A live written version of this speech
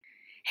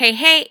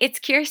Hey, it's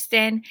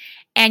Kirsten,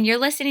 and you're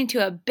listening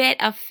to a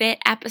Bit of Fit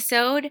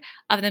episode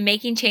of the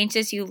Making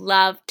Changes You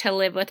Love to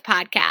Live With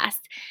podcast.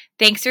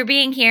 Thanks for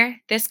being here.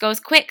 This goes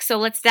quick, so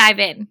let's dive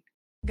in.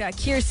 Got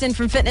Kirsten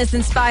from Fitness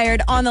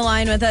Inspired on the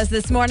line with us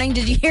this morning.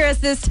 Did you hear us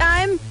this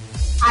time?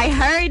 I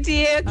heard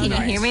you. Can you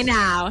hear me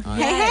now?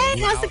 Hey,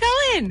 how's it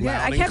going?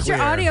 Yeah, I kept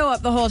your audio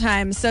up the whole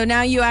time, so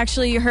now you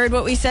actually heard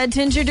what we said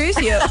to introduce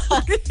you.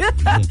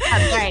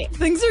 That's right.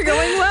 Things are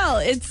going well.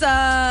 It's,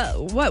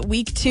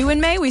 week 2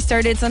 in May? We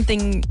started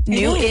something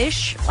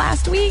new-ish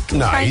last week,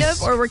 kind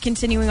of, or we're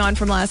continuing on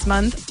from last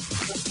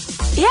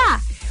month? Yeah.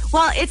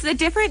 Well, it's a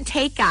different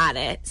take on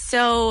it.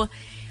 So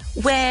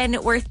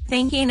when we're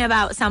thinking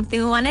about something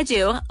we want to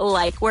do,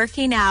 like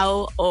working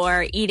out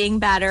or eating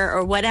better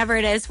or whatever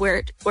it is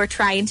we're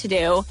trying to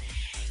do,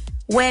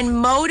 when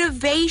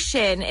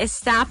motivation is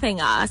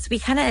stopping us, we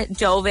kind of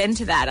dove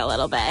into that a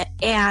little bit.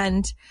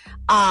 And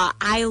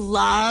I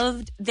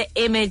loved the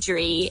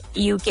imagery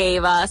you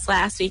gave us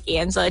last week,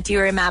 Angela. Do you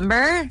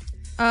remember?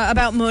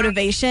 About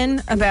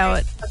motivation,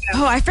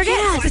 I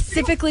forget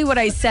specifically what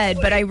I said,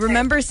 but I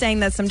remember saying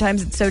that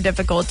sometimes it's so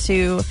difficult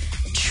to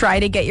try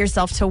to get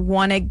yourself to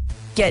want to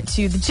get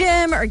to the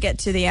gym or get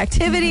to the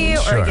activity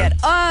or get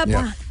up.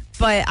 Yeah.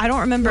 But I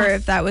don't remember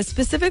if that was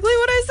specifically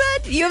what I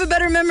said. You have a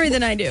better memory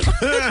than I do.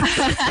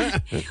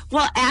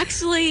 Well,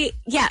 actually,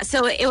 yeah.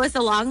 So it was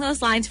along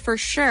those lines for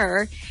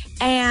sure.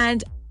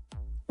 And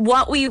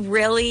what we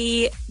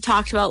really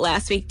talked about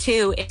last week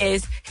too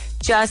is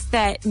just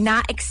that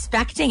not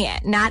expecting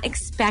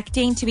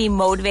to be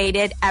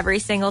motivated every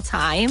single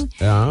time.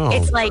 Oh.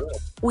 It's like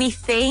we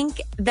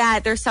think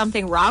that there's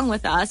something wrong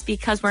with us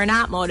because we're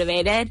not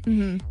motivated,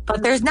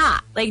 but there's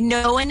not. Like,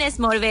 no one is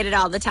motivated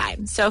all the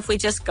time. So if we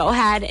just go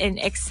ahead and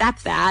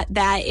accept that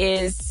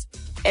is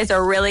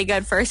a really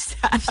good first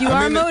step. If you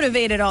are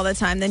motivated all the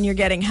time, then you're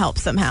getting help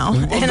somehow.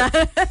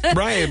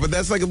 Right, but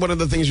that's like one of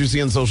the things you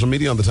see on social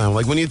media all the time.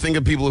 Like when you think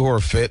of people who are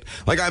fit,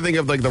 like I think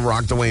of like The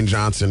Rock, Dwayne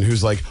Johnson,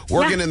 who's like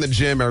working in the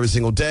gym every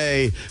single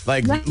day,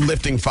 like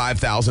lifting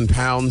 5,000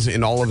 pounds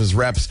in all of his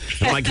reps,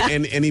 and like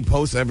and he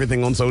posts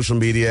everything on social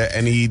media,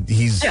 and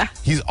he's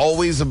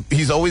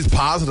always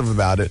positive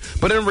about it.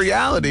 But in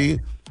reality,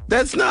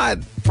 that's not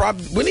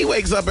when he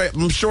wakes up.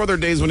 I'm sure there are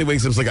days when he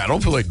wakes up, it's like, I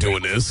don't feel like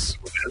doing this.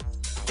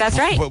 That's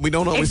right. But we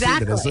don't always see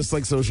that. It's just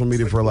like social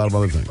media for a lot of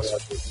other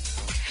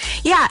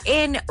things. Yeah,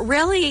 and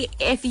really,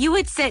 if you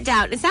would sit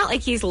down, it's not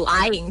like he's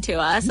lying to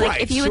us.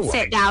 Like, if you would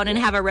sit down and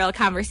have a real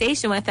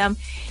conversation with him,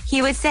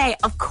 he would say,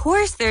 of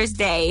course there's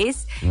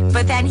days,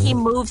 but then he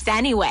moves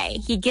anyway.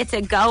 He gets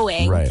it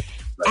going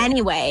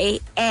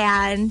anyway.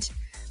 And,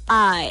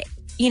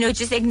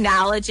 just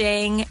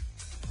acknowledging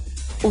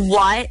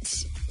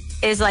what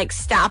is like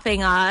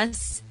stopping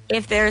us.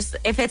 If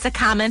it's a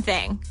common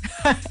thing.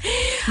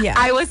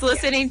 I was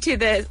listening to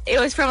this, it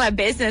was from a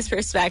business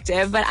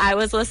perspective, but I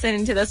was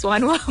listening to this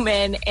one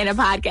woman in a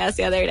podcast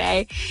the other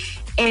day,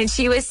 and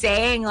she was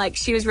saying, like,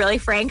 she was really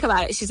frank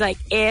about it. She's like,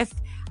 if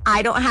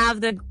I don't have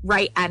the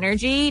right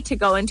energy to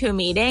go into a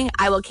meeting,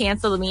 I will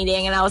cancel the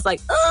meeting. And I was like,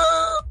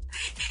 oh.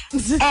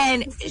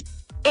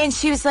 and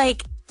she was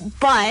like,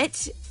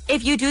 but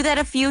if you do that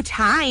a few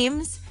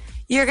times,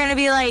 you're going to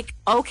be like,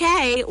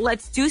 okay,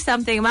 let's do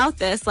something about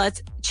this.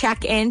 Let's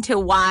check into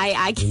why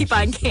I keep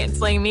on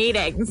canceling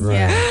meetings. Right.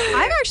 Yeah.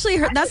 I've actually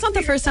heard, that's not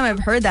the first time I've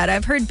heard that.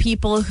 I've heard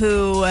people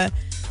who, it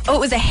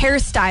was a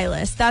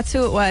hairstylist. That's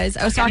who it was.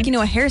 I was talking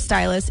to a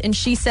hairstylist, and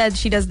she said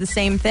she does the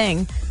same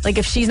thing. Like,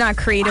 if she's not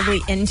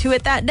creatively into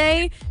it that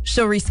day,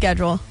 she'll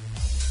reschedule.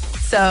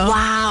 So,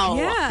 wow.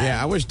 Yeah,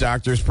 I wish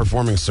doctors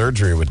performing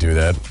surgery would do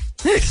that.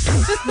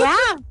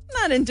 Yeah.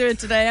 Not into it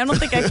today. I don't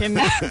think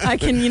I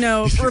can,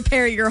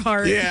 repair your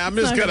heart. Yeah, I'm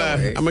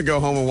gonna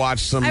go home and watch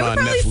some Netflix. I would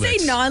probably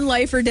say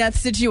non-life or death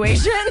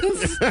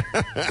situations.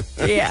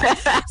 Yeah.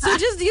 So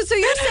you're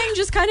saying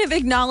just kind of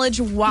acknowledge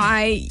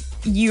why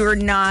you're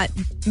not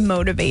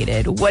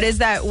motivated. What is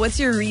that? What's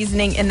your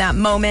reasoning in that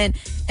moment?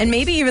 And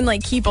maybe even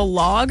like keep a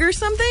log or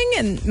something,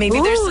 and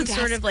maybe there's some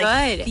sort of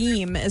like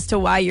theme as to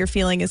why you're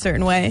feeling a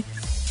certain way.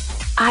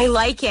 I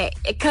like it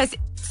because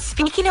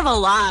speaking of a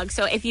log,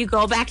 so if you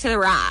go back to The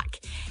Rock,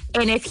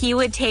 and if he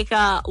would take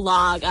a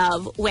log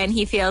of when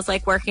he feels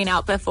like working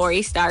out before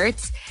he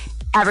starts,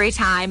 every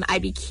time,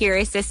 I'd be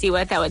curious to see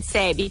what that would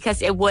say, because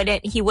he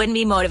wouldn't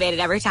be motivated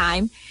every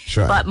time.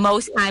 Sure. But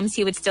most times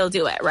he would still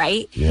do it,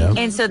 right? Yeah.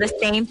 And so the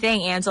same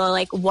thing, Angela,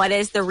 like, what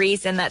is the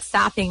reason that's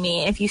stopping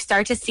me? And if you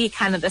start to see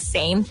kind of the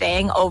same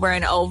thing over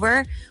and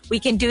over, we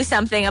can do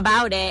something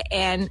about it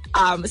and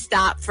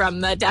stop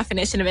from the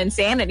definition of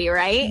insanity,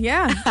 right?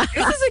 Yeah.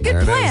 This is a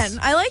good plan.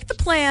 I like the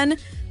plan.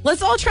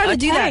 Let's all try to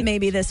do that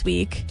maybe this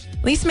week.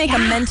 At least make a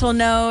mental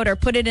note or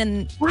put it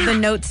in the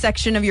notes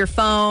section of your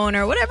phone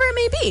or whatever it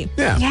may be.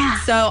 Yeah.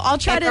 So I'll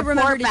try to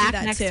remember to do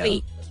that next too.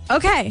 week.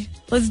 Okay,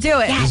 let's do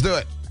it. Let's do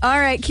it. All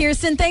right,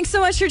 Kirsten, thanks so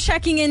much for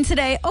checking in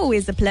today.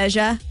 Always a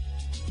pleasure.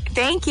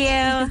 Thank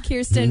you.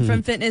 Kirsten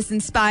from Fitness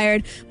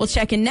Inspired. We'll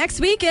check in next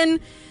week and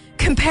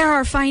compare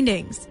our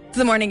findings. It's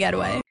the Morning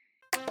Getaway.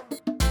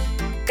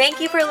 Thank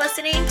you for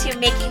listening to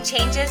Making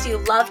Changes You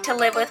Love to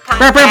Live with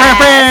podcast.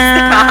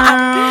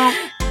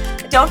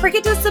 Don't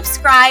forget to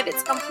subscribe.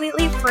 It's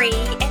completely free.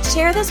 And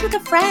share this with a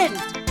friend.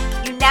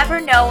 You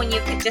never know when you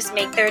could just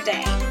make their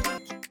day.